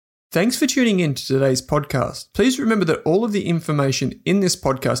Thanks for tuning in to today's podcast. Please remember that all of the information in this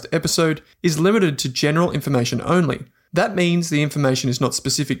podcast episode is limited to general information only. That means the information is not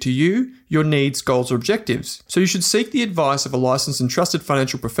specific to you, your needs, goals, or objectives. So you should seek the advice of a licensed and trusted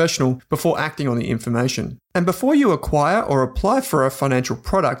financial professional before acting on the information. And before you acquire or apply for a financial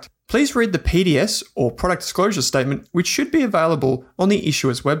product, please read the PDS or product disclosure statement, which should be available on the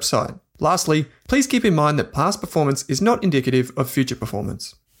issuer's website. Lastly, please keep in mind that past performance is not indicative of future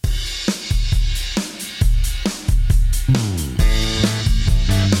performance.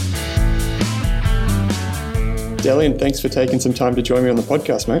 Delian, thanks for taking some time to join me on the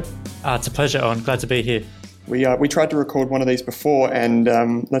podcast, mate. It's a pleasure, Owen. Glad to be here. We tried to record one of these before, and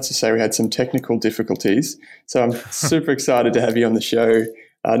let's just say we had some technical difficulties. So I'm super excited to have you on the show,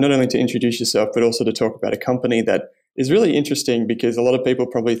 not only to introduce yourself, but also to talk about a company that is really interesting because a lot of people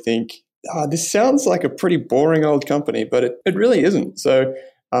probably think, this sounds like a pretty boring old company, but it really isn't. So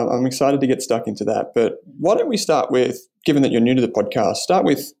I'm excited to get stuck into that. But why don't we start with, given that you're new to the podcast, start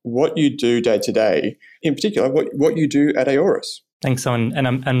with what you do day to day, in particular, what you do at Aoris. Thanks, Owen. And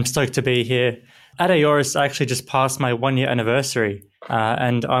I'm stoked to be here. At Aoris, I actually just passed my 1-year anniversary,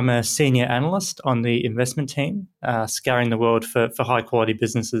 and I'm a senior analyst on the investment team, scouring the world for high-quality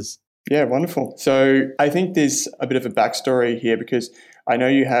businesses. Yeah, wonderful. So I think there's a bit of a backstory here because I know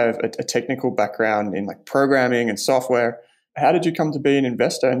you have a technical background in like programming and software. How did you come to be an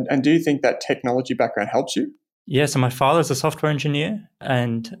investor? And do you think that technology background helps you? Yeah, so my father's a software engineer,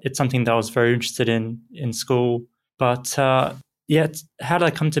 and it's something that I was very interested in school. But how did I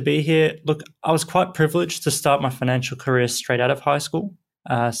come to be here? Look, I was quite privileged to start my financial career straight out of high school.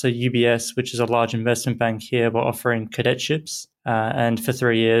 So UBS, which is a large investment bank here, were offering cadetships. And for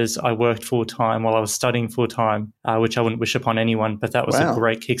 3 years, I worked full-time while I was studying full-time, which I wouldn't wish upon anyone, but that was a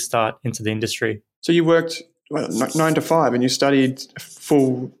great kickstart into the industry. So you worked 9 to 5 and you studied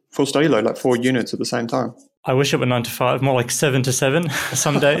full study load, like 4 units at the same time? I wish it were 9 to 5, more like 7 to 7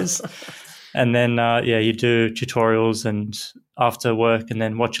 some days. And then, you do tutorials and after work and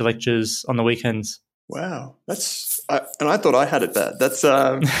then watch your lectures on the weekends. Wow. And I thought I had it bad. That's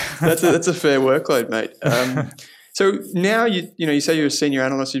a fair workload, mate. So now you say you're a senior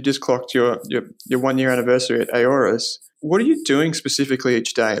analyst, you've just clocked your 1-year anniversary at Aoris. What are you doing specifically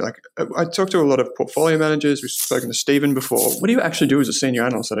each day? Like I talked to a lot of portfolio managers. We've spoken to Stephen before. What do you actually do as a senior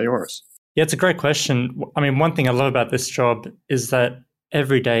analyst at Aoris? Yeah, it's a great question. I mean, one thing I love about this job is that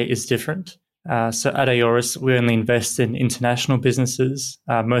every day is different. So at Aoris, we only invest in international businesses,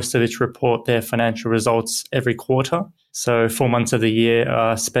 most of which report their financial results every quarter. So 4 months of the year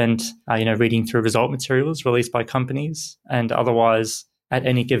are spent, reading through result materials released by companies. And otherwise, at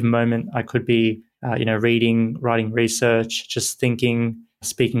any given moment, I could be, reading, writing research, just thinking,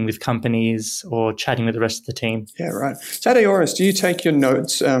 speaking with companies or chatting with the rest of the team. Yeah, right. So at Aoris, do you take your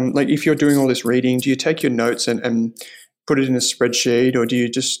notes, like if you're doing all this reading, do you take your notes and put it in a spreadsheet, or do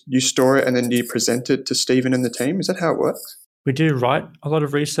you store it and then do you present it to Stephen and the team? Is that how it works? We do write a lot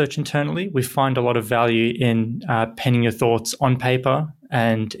of research internally. We find a lot of value in penning your thoughts on paper,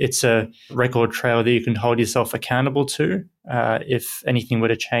 and it's a record trail that you can hold yourself accountable to if anything were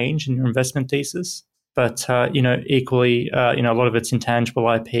to change in your investment thesis. But, equally, a lot of it's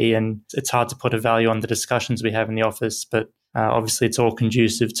intangible IP, and it's hard to put a value on the discussions we have in the office. But obviously, it's all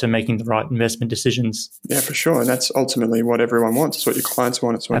conducive to making the right investment decisions. Yeah, for sure. And that's ultimately what everyone wants. It's what your clients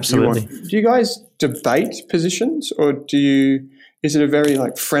want. It's what Absolutely. You want. Do you guys debate positions, or is it a very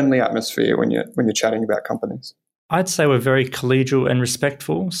friendly atmosphere when you're chatting about companies? I'd say we're very collegial and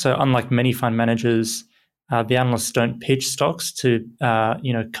respectful. So unlike many fund managers, the analysts don't pitch stocks to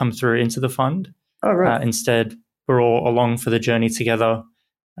come through into the fund. Oh, right. Instead, we're all along for the journey together,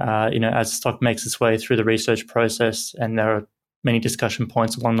 as stock makes its way through the research process, and there are many discussion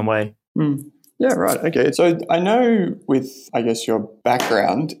points along the way. Yeah, right. Okay. So I know with, your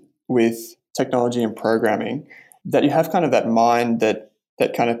background with technology and programming, that you have kind of that mind that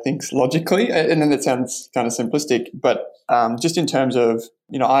kind of thinks logically, and then that sounds kind of simplistic, but just in terms of,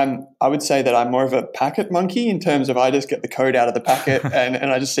 I would say that I'm more of a packet monkey in terms of I just get the code out of the packet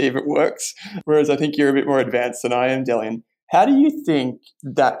and I just see if it works. Whereas I think you're a bit more advanced than I am, Delian. How do you think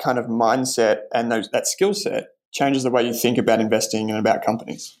that kind of mindset and that skill set changes the way you think about investing and about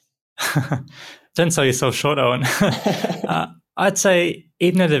companies? Don't sell yourself short, Owen. I'd say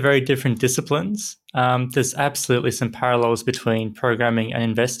even though they're very different disciplines, there's absolutely some parallels between programming and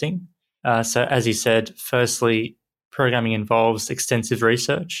investing. So as you said, firstly, programming involves extensive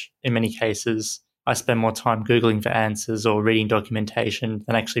research. In many cases, I spend more time Googling for answers or reading documentation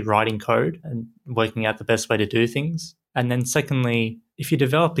than actually writing code and working out the best way to do things. And then secondly, if you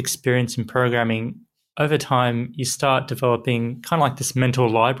develop experience in programming, over time, you start developing kind of like this mental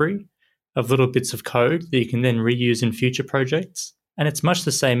library of little bits of code that you can then reuse in future projects. And it's much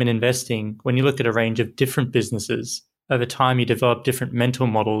the same in investing. When you look at a range of different businesses, over time, you develop different mental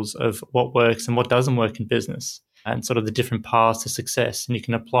models of what works and what doesn't work in business and sort of the different paths to success. And you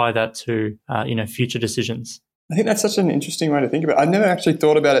can apply that to, future decisions. I think that's such an interesting way to think about it. I've never actually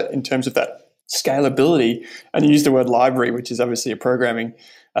thought about it in terms of that scalability. And you use the word library, which is obviously a programming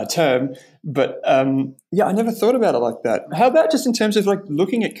term. But I never thought about it like that. How about just in terms of like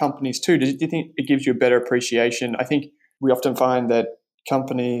looking at companies too? Do you think it gives you a better appreciation? I think we often find that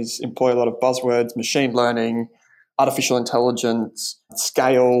companies employ a lot of buzzwords, machine learning, artificial intelligence,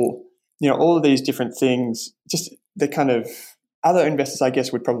 scale, all of these different things, just the kind of other investors, I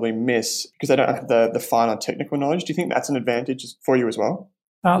guess, would probably miss because they don't have the finer technical knowledge. Do you think that's an advantage for you as well?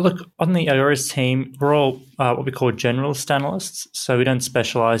 Look, on the Aoris team, we're all what we call generalist analysts. So we don't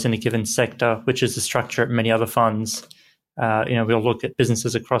specialize in a given sector, which is the structure at many other funds. We'll look at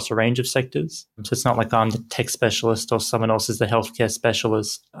businesses across a range of sectors. So it's not like I'm the tech specialist or someone else is the healthcare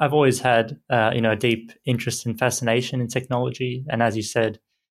specialist. I've always had, a deep interest and fascination in technology. And as you said,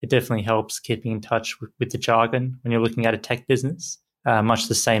 it definitely helps keeping in touch with the jargon when you're looking at a tech business. Much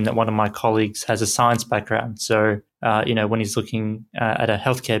the same that one of my colleagues has a science background. So, when he's looking at a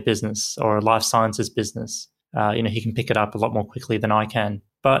healthcare business or a life sciences business, he can pick it up a lot more quickly than I can.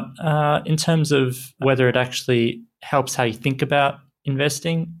 But in terms of whether it actually helps how you think about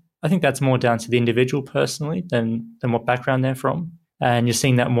investing, I think that's more down to the individual personally than what background they're from. And you're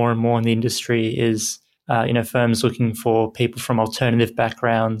seeing that more and more in the industry is, firms looking for people from alternative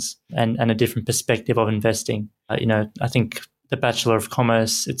backgrounds and a different perspective of investing. I think the Bachelor of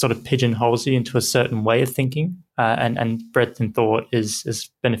Commerce, it sort of pigeonholes you into a certain way of thinking, and breadth in thought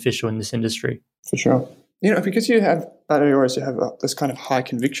is beneficial in this industry. For sure. Because you have, at Aoris, you have this kind of high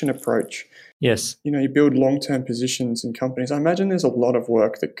conviction approach. Yes. You build long-term positions in companies. I imagine there's a lot of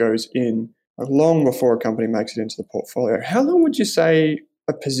work that goes in long before a company makes it into the portfolio. How long would you say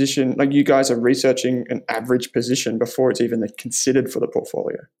a position, like you guys are researching an average position before it's even considered for the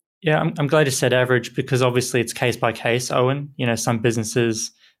portfolio? Yeah, I'm glad you said average because obviously it's case by case, Owen. Some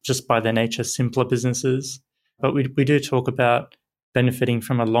businesses, just by their nature, simpler businesses. But we do talk about benefiting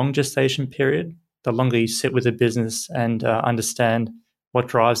from a long gestation period. The longer you sit with a business and understand what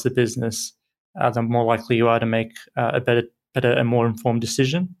drives the business, the more likely you are to make a better, a more informed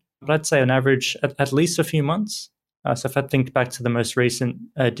decision. But I'd say on average, at least a few months. So if I think back to the most recent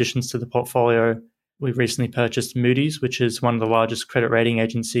additions to the portfolio, we recently purchased Moody's, which is one of the largest credit rating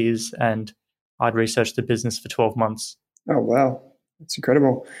agencies, and I'd researched the business for 12 months. Oh, wow. That's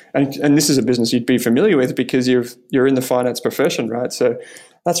incredible. And this is a business you'd be familiar with because you're in the finance profession, right? So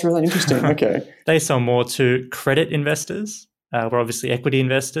that's really interesting. Okay. They sell more to credit investors. We're obviously equity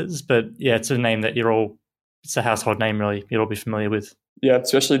investors, but yeah, it's a name that it's a household name really, you'll all be familiar with. Yeah,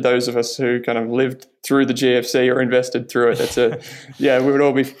 especially those of us who kind of lived through the GFC or invested through it. We would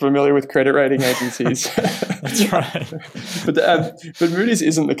all be familiar with credit rating agencies. That's right. But Moody's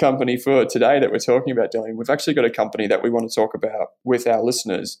isn't the company for today that we're talking about, Delian. We've actually got a company that we want to talk about with our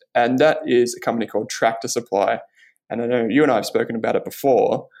listeners, and that is a company called Tractor Supply. And I know you and I have spoken about it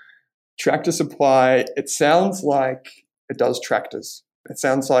before. Tractor Supply, it sounds like it does tractors. It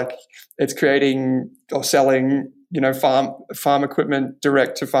sounds like it's creating or selling, farm equipment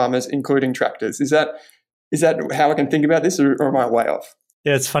direct to farmers, including tractors. Is that how I can think about this, or am I way off?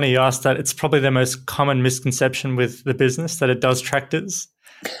 Yeah, it's funny you asked that. It's probably the most common misconception with the business that it does tractors.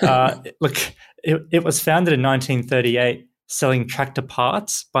 Look, it was founded in 1938 selling tractor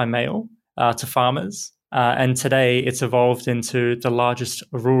parts by mail to farmers. And today it's evolved into the largest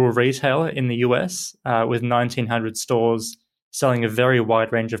rural retailer in the US with 1,900 stores selling a very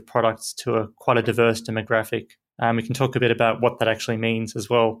wide range of products to quite a diverse demographic. We can talk a bit about what that actually means as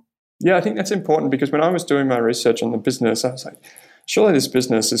well. Yeah, I think that's important because when I was doing my research on the business, I was like, surely this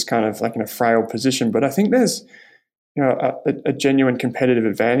business is kind of like in a frail position, but I think there's a genuine competitive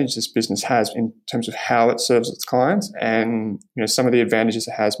advantage this business has in terms of how it serves its clients. And some of the advantages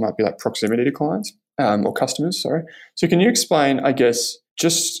it has might be like proximity to clients or customers, sorry. So can you explain, I guess,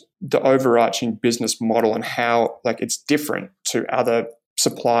 just the overarching business model and how it's different to other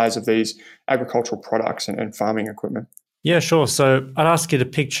suppliers of these agricultural products and farming equipment? Yeah, sure. So I'd ask you to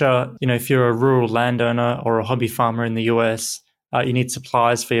picture, if you're a rural landowner or a hobby farmer in the US, you need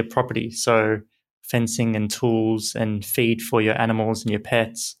supplies for your property. So fencing and tools and feed for your animals and your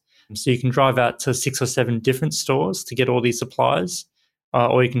pets. So you can drive out to 6 or 7 different stores to get all these supplies,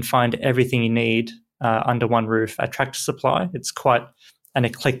 or you can find everything you need under one roof at Tractor Supply. It's quite an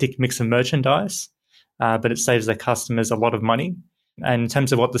eclectic mix of merchandise, but it saves their customers a lot of money. And in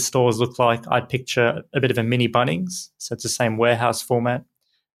terms of what the stores look like, I'd picture a bit of a mini Bunnings. So it's the same warehouse format,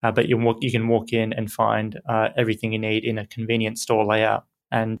 but you can walk in and find everything you need in a convenient store layout.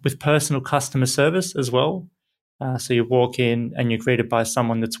 And with personal customer service as well. So you walk in and you're greeted by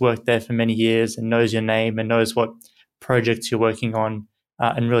someone that's worked there for many years and knows your name and knows what projects you're working on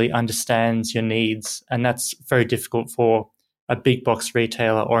and really understands your needs. And that's very difficult for a big box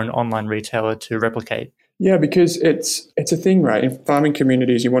retailer or an online retailer to replicate. Yeah, because it's a thing, right? In farming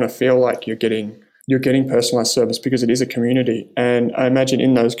communities, you want to feel like you're getting personalized service because it is a community. And I imagine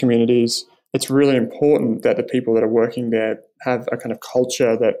in those communities, it's really important that the people that are working there have a kind of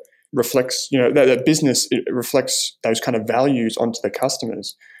culture that reflects, that business, it reflects those kind of values onto the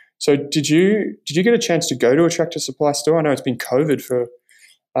customers. So did you get a chance to go to a Tractor Supply store? I know it's been COVID for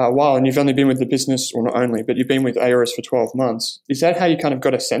a while and you've only been with the business, or not only, but you've been with Aoris for 12 months. Is that how you kind of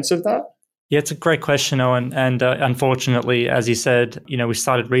got a sense of that? Yeah, it's a great question, Owen. And unfortunately, as you said, we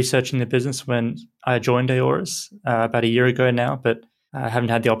started researching the business when I joined Aoris about a year ago now, but I haven't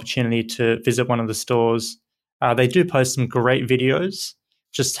had the opportunity to visit one of the stores. They do post some great videos,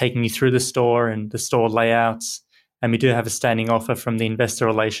 just taking you through the store and the store layouts. And we do have a standing offer from the investor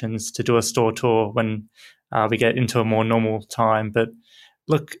relations to do a store tour when we get into a more normal time. But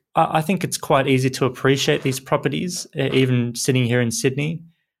look, I think it's quite easy to appreciate these properties, even sitting here in Sydney.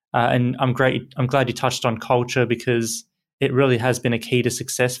 And I'm glad you touched on culture because it really has been a key to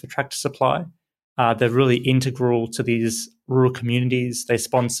success for Tractor Supply. They're really integral to these rural communities. They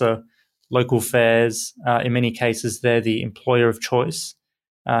sponsor local fairs. In many cases, they're the employer of choice.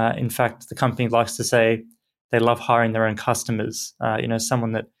 In fact, the company likes to say they love hiring their own customers.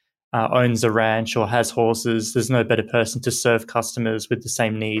 Someone that owns a ranch or has horses, there's no better person to serve customers with the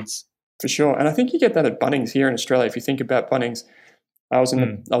same needs. For sure. And I think you get that at Bunnings here in Australia. If you think about Bunnings, I was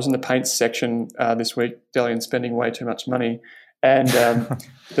in the paints section this week, Delian spending way too much money, and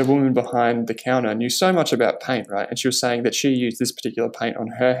the woman behind the counter knew so much about paint, right? And she was saying that she used this particular paint on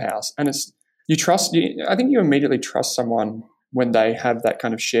her house, and I think you immediately trust someone when they have that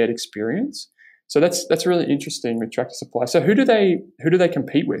kind of shared experience. So that's really interesting with Tractor Supply. So who do they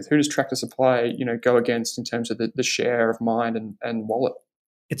compete with? Who does Tractor Supply go against in terms of the share of mind and wallet?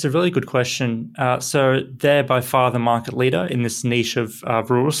 It's a really good question. So they're by far the market leader in this niche of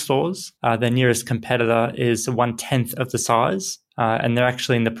rural stores. Their nearest competitor is 1/10 of the size, and they're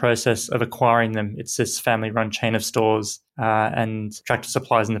actually in the process of acquiring them. It's this family-run chain of stores, and Tractor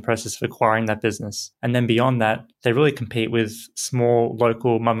Supply is in the process of acquiring that business. And then beyond that, they really compete with small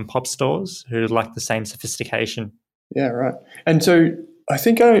local mum-and-pop stores who lack the same sophistication. Yeah, right. And so I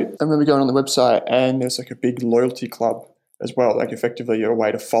think I remember going on the website and there's like a big loyalty club as well, like effectively your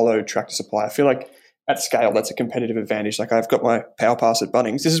way to follow Tractor Supply. I feel like at scale, that's a competitive advantage. Like I've got my Power Pass at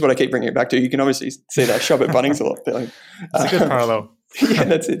Bunnings. This is what I keep bringing it back to. You can obviously see that shop at Bunnings a lot. It's a good parallel. Yeah,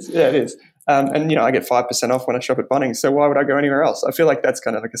 that's it. Yeah, it is. And I get 5% off when I shop at Bunnings. So why would I go anywhere else? I feel like that's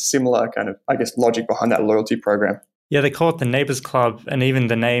kind of like a similar kind of, I guess, logic behind that loyalty program. Yeah, they call it the Neighbours Club, and even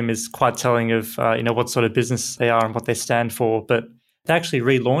the name is quite telling of what sort of business they are and what they stand for. But they actually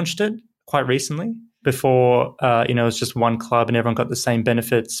relaunched it quite recently. Before, it was just one club and everyone got the same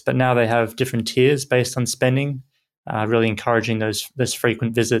benefits. But now they have different tiers based on spending, really encouraging those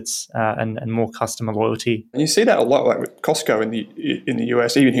frequent visits and more customer loyalty. And you see that a lot, like with Costco in the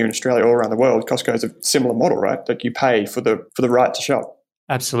US, even here in Australia, all around the world. Costco is a similar model, right? Like you pay for the right to shop.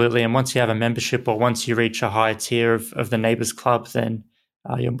 Absolutely. And once you have a membership or once you reach a higher tier of the Neighbours Club, then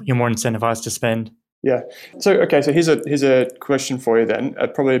you're more incentivized to spend. Yeah. So here's a question for you then,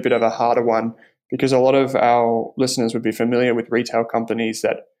 probably a bit of a harder one, because a lot of our listeners would be familiar with retail companies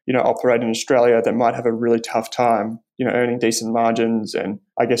that, operate in Australia that might have a really tough time, earning decent margins and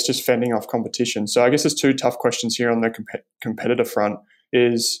I guess just fending off competition. So I guess there's two tough questions here on the competitor front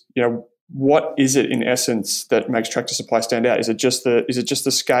is, what is it in essence that makes Tractor Supply stand out? Is it just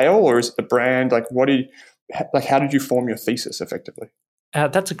the scale or is it the brand? How did you form your thesis effectively?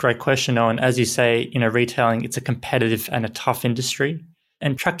 That's a great question, Owen. As you say, retailing, it's a competitive and a tough industry.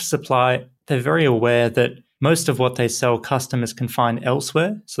 And Tractor Supply, they're very aware that most of what they sell customers can find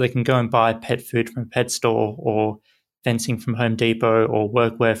elsewhere. So they can go and buy pet food from a pet store or fencing from Home Depot or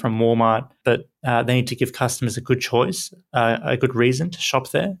workwear from Walmart. But they need to give customers a good choice, a good reason to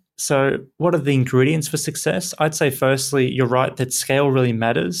shop there. So what are the ingredients for success? I'd say firstly, you're right that scale really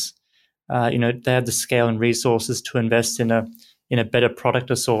matters. They have the scale and resources to invest in a better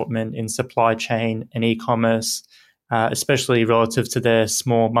product assortment, in supply chain and e-commerce, especially relative to their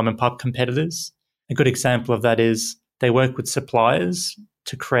small mum and pop competitors. A good example of that is they work with suppliers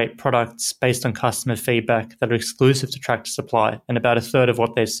to create products based on customer feedback that are exclusive to Tractor Supply. And about a third of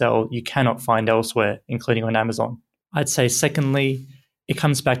what they sell, you cannot find elsewhere, including on Amazon. I'd say secondly, it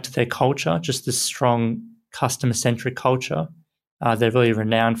comes back to their culture, just this strong customer-centric culture. They're really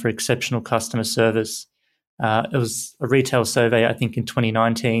renowned for exceptional customer service. It was a retail survey, I think, in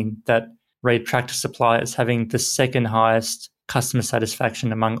 2019 that rated Tractor Supply as having the second highest customer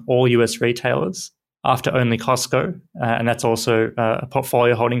satisfaction among all US retailers after only Costco. And that's also a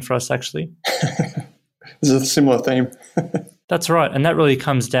portfolio holding for us, actually. This is a similar theme. That's right. And that really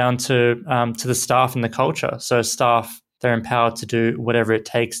comes down to the staff and the culture. So staff, they're empowered to do whatever it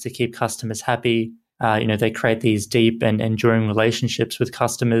takes to keep customers happy. They create these deep and enduring relationships with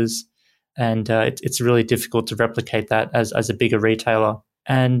customers. And it's really difficult to replicate that as a bigger retailer.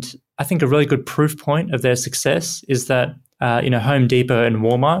 And I think a really good proof point of their success is that, Home Depot and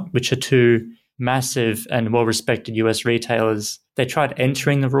Walmart, which are two massive and well-respected US retailers, they tried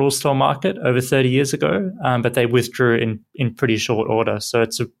entering the rural store market over 30 years ago, but they withdrew in pretty short order. So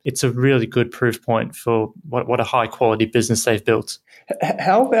it's a really good proof point for what a high-quality business they've built.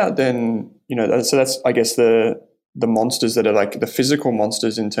 How about then, so that's, I guess, the monsters that are like the physical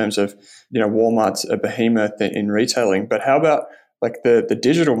monsters in terms of, Walmart's a behemoth in retailing, but how about like the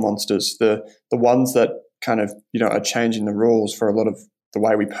digital monsters, the ones that kind of, are changing the rules for a lot of the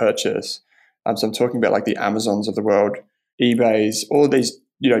way we purchase? So I'm talking about like the Amazons of the world, eBays, all of these,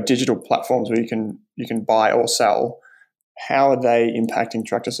 digital platforms where you can buy or sell. How are they impacting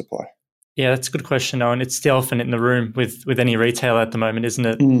Tractor Supply? Yeah, that's a good question, Owen. It's the elephant in the room with any retailer at the moment, isn't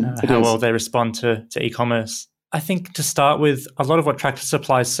it? How well they respond to e-commerce. I think to start with, a lot of what Tractor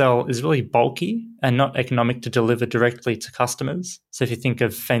Supply sell is really bulky and not economic to deliver directly to customers. So if you think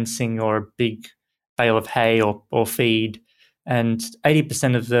of fencing or a big bale of hay or feed, and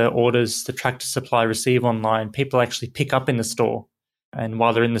 80% of the orders the Tractor Supply receive online, people actually pick up in the store. And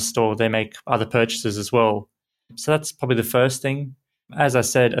while they're in the store, they make other purchases as well. So that's probably the first thing. As I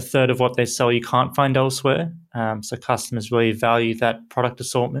said, a third of what they sell you can't find elsewhere. So customers really value that product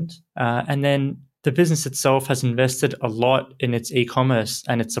assortment. And then the business itself has invested a lot in its e-commerce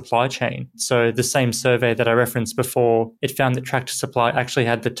and its supply chain. So the same survey that I referenced before, it found that Tractor Supply actually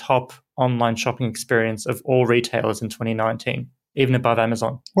had the top online shopping experience of all retailers in 2019, even above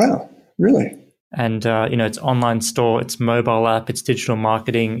Amazon. Wow, really? And its online store, its mobile app, its digital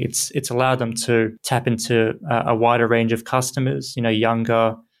marketing, it's allowed them to tap into a wider range of customers,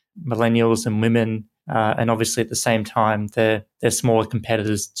 younger millennials and women. And obviously at the same time, their smaller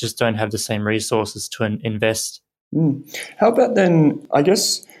competitors just don't have the same resources to invest. How about then, I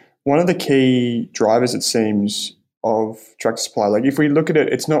guess, one of the key drivers, it seems, of Tractor Supply, like if we look at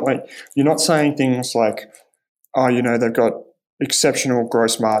it, it's not like, you're not saying things like, they've got exceptional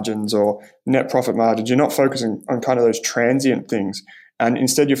gross margins or net profit margins. You're not focusing on kind of those transient things. And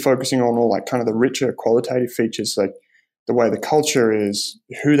instead you're focusing on all like kind of the richer qualitative features, like the way the culture is,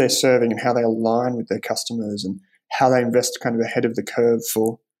 who they're serving and how they align with their customers and how they invest kind of ahead of the curve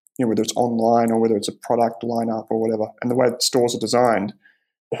for, whether it's online or whether it's a product lineup or whatever, and the way the stores are designed.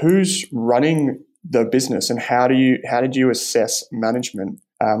 Who's running the business and how did you assess management?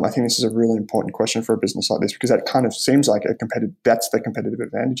 I think this is a really important question for a business like this, because that kind of seems like that's the competitive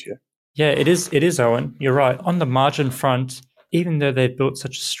advantage here. Yeah, it is, Owen. You're right. On the margin front, even though they've built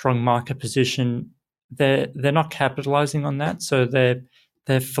such a strong market position, they're not capitalizing on that. So their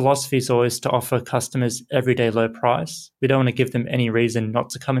philosophy is always to offer customers everyday low price. We don't want to give them any reason not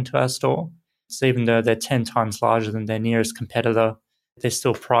to come into our store. So even though they're 10 times larger than their nearest competitor, they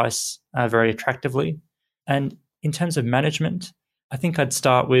still price very attractively. And in terms of management, I think I'd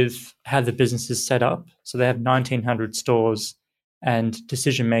start with how the business is set up. So they have 1,900 stores and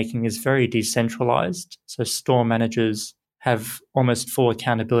decision-making is very decentralized. So store managers have almost full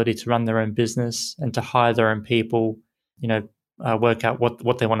accountability to run their own business and to hire their own people, work out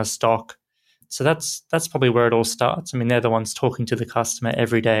what they want to stock. So that's probably where it all starts. I mean, they're the ones talking to the customer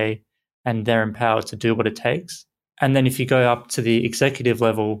every day and they're empowered to do what it takes. And then if you go up to the executive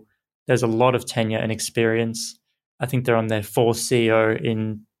level, there's a lot of tenure and experience. I think they're on their fourth CEO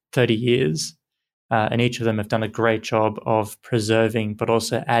in 30 years. And each of them have done a great job of preserving, but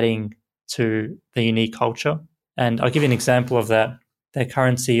also adding to the unique culture. And I'll give you an example of that. Their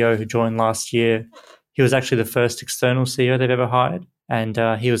current CEO who joined last year, he was actually the first external CEO they've ever hired. And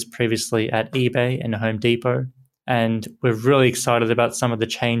he was previously at eBay and Home Depot. And we're really excited about some of the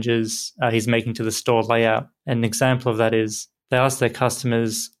changes he's making to the store layout. And an example of that is they asked their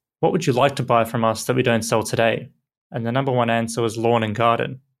customers, what would you like to buy from us that we don't sell today? And the number one answer was lawn and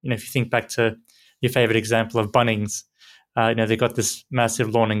garden. If you think back to your favorite example of Bunnings, they've got this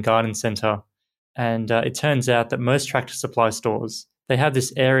massive lawn and garden center. And it turns out that most Tractor Supply stores, they have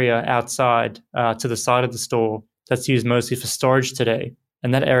this area outside to the side of the store that's used mostly for storage today.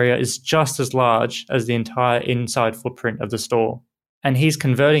 and that area is just as large as the entire inside footprint of the store. And he's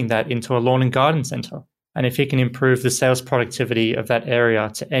converting that into a lawn and garden center. And if he can improve the sales productivity of that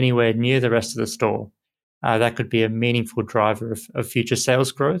area to anywhere near the rest of the store, that could be a meaningful driver of future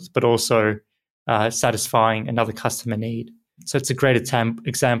sales growth, but also satisfying another customer need. So it's a great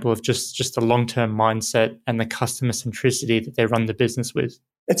example of just a long-term mindset and the customer centricity that they run the business with.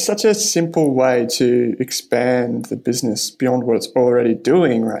 It's such a simple way to expand the business beyond what it's already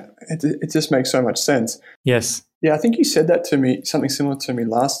doing, right? It just makes so much sense. Yes. Yeah, I think you said that to me, something similar to me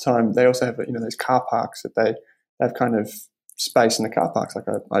last time. They also have, those car parks that they have kind of space in the car parks. Like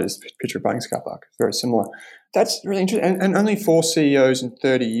I just picture a Bunnings car park. It's very similar. That's really interesting. And only 4 CEOs in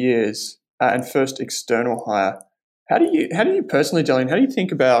 30 years and first external hire. How do you personally, Delian, how do you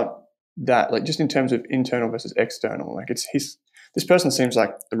think about that? Like just in terms of internal versus external, like this person seems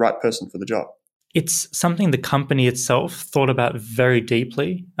like the right person for the job. It's something the company itself thought about very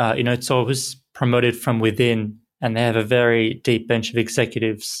deeply. It's always promoted from within, and they have a very deep bench of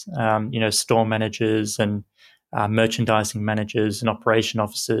executives, store managers and merchandising managers and operation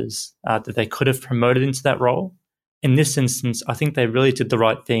officers that they could have promoted into that role. In this instance, I think they really did the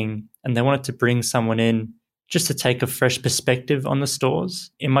right thing, and they wanted to bring someone in just to take a fresh perspective on the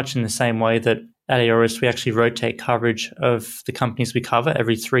stores, in much in the same way that at Aoris, we actually rotate coverage of the companies we cover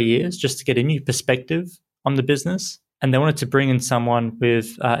every 3 years just to get a new perspective on the business. And they wanted to bring in someone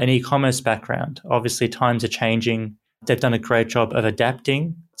with an e-commerce background. Obviously, times are changing. They've done a great job of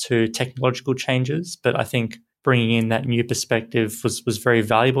adapting to technological changes, but I think bringing in that new perspective was very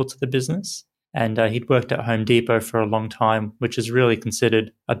valuable to the business. And he'd worked at Home Depot for a long time, which is really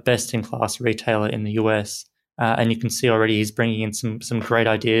considered a best-in-class retailer in the US. And you can see already he's bringing in some great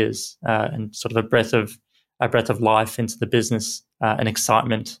ideas and sort of a breath of life into the business and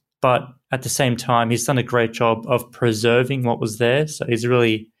excitement. But at the same time, he's done a great job of preserving what was there. So he's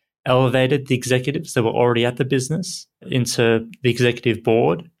really elevated the executives that were already at the business into the executive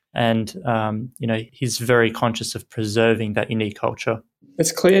board. And, he's very conscious of preserving that unique culture.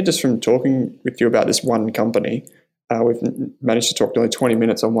 It's clear just from talking with you about this one company, we've managed to talk nearly 20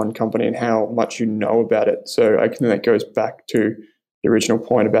 minutes on one company and how much you know about it. So I think that goes back to the original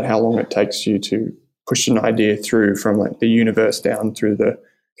point about how long it takes you to push an idea through from like the universe down through the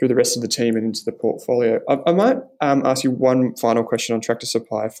rest of the team and into the portfolio. I might ask you one final question on Tractor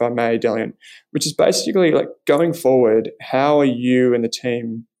Supply, if I may, Delian, which is basically like going forward, how are you and the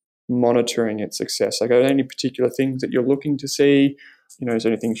team monitoring its success? Like, are there any particular things that you're looking to see? Is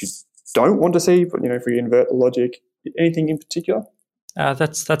there any things you don't want to see? But if we invert the logic, anything in particular?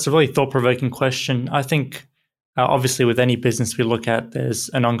 That's a really thought-provoking question. I think obviously with any business we look at, there's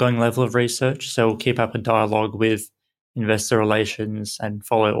an ongoing level of research. So we'll keep up a dialogue with investor relations and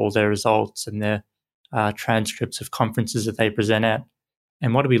follow all their results and their transcripts of conferences that they present at.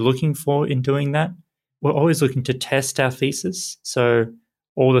 And what are we looking for in doing that? We're always looking to test our thesis. So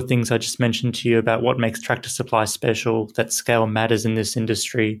all the things I just mentioned to you about what makes Tractor Supply special, that scale matters in this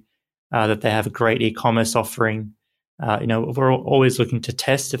industry, that they have a great e-commerce offering. We're always looking to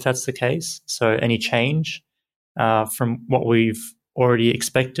test if that's the case. So any change from what we've already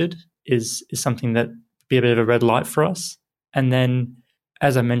expected is something that would be a bit of a red light for us. And then,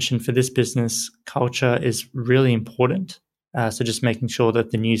 as I mentioned, for this business, culture is really important. So just making sure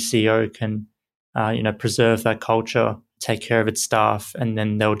that the new CEO can, preserve that culture, take care of its staff, and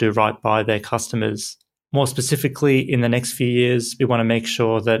then they'll do right by their customers. More specifically, in the next few years, we want to make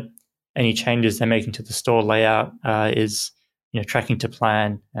sure that any changes they're making to the store layout is, tracking to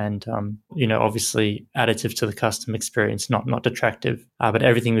plan and, obviously additive to the customer experience, not detractive. But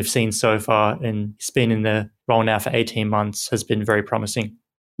everything we've seen so far, and it's been in the role now for 18 months, has been very promising.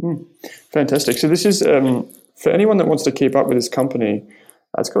 Fantastic. So this is, for anyone that wants to keep up with this company,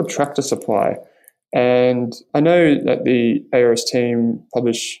 it's called Tractor Supply. And I know that the Aoris team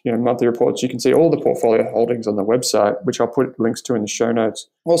publish monthly reports. You can see all the portfolio holdings on the website, which I'll put links to in the show notes.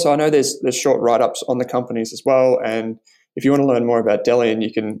 Also, I know there's short write-ups on the companies as well. And if you want to learn more about Delian,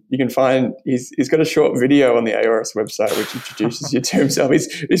 you can find he's got a short video on the Aoris website which introduces you to himself.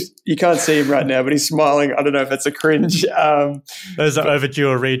 He's you can't see him right now, but he's smiling. I don't know if that's a cringe. Those are overdue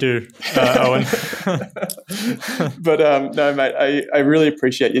or redo, Owen. But no, mate, I really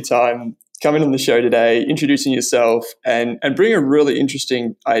appreciate your time coming on the show today, introducing yourself, and bring a really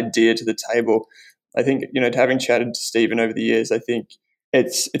interesting idea to the table. I think, having chatted to Stephen over the years, I think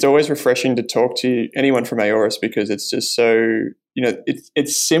it's always refreshing to talk to anyone from Aoris because it's just so,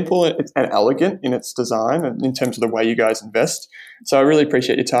 it's simple and elegant in its design and in terms of the way you guys invest. So I really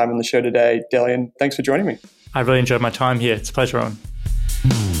appreciate your time on the show today, Delian. Thanks for joining me. I really enjoyed my time here. It's a pleasure, Owen.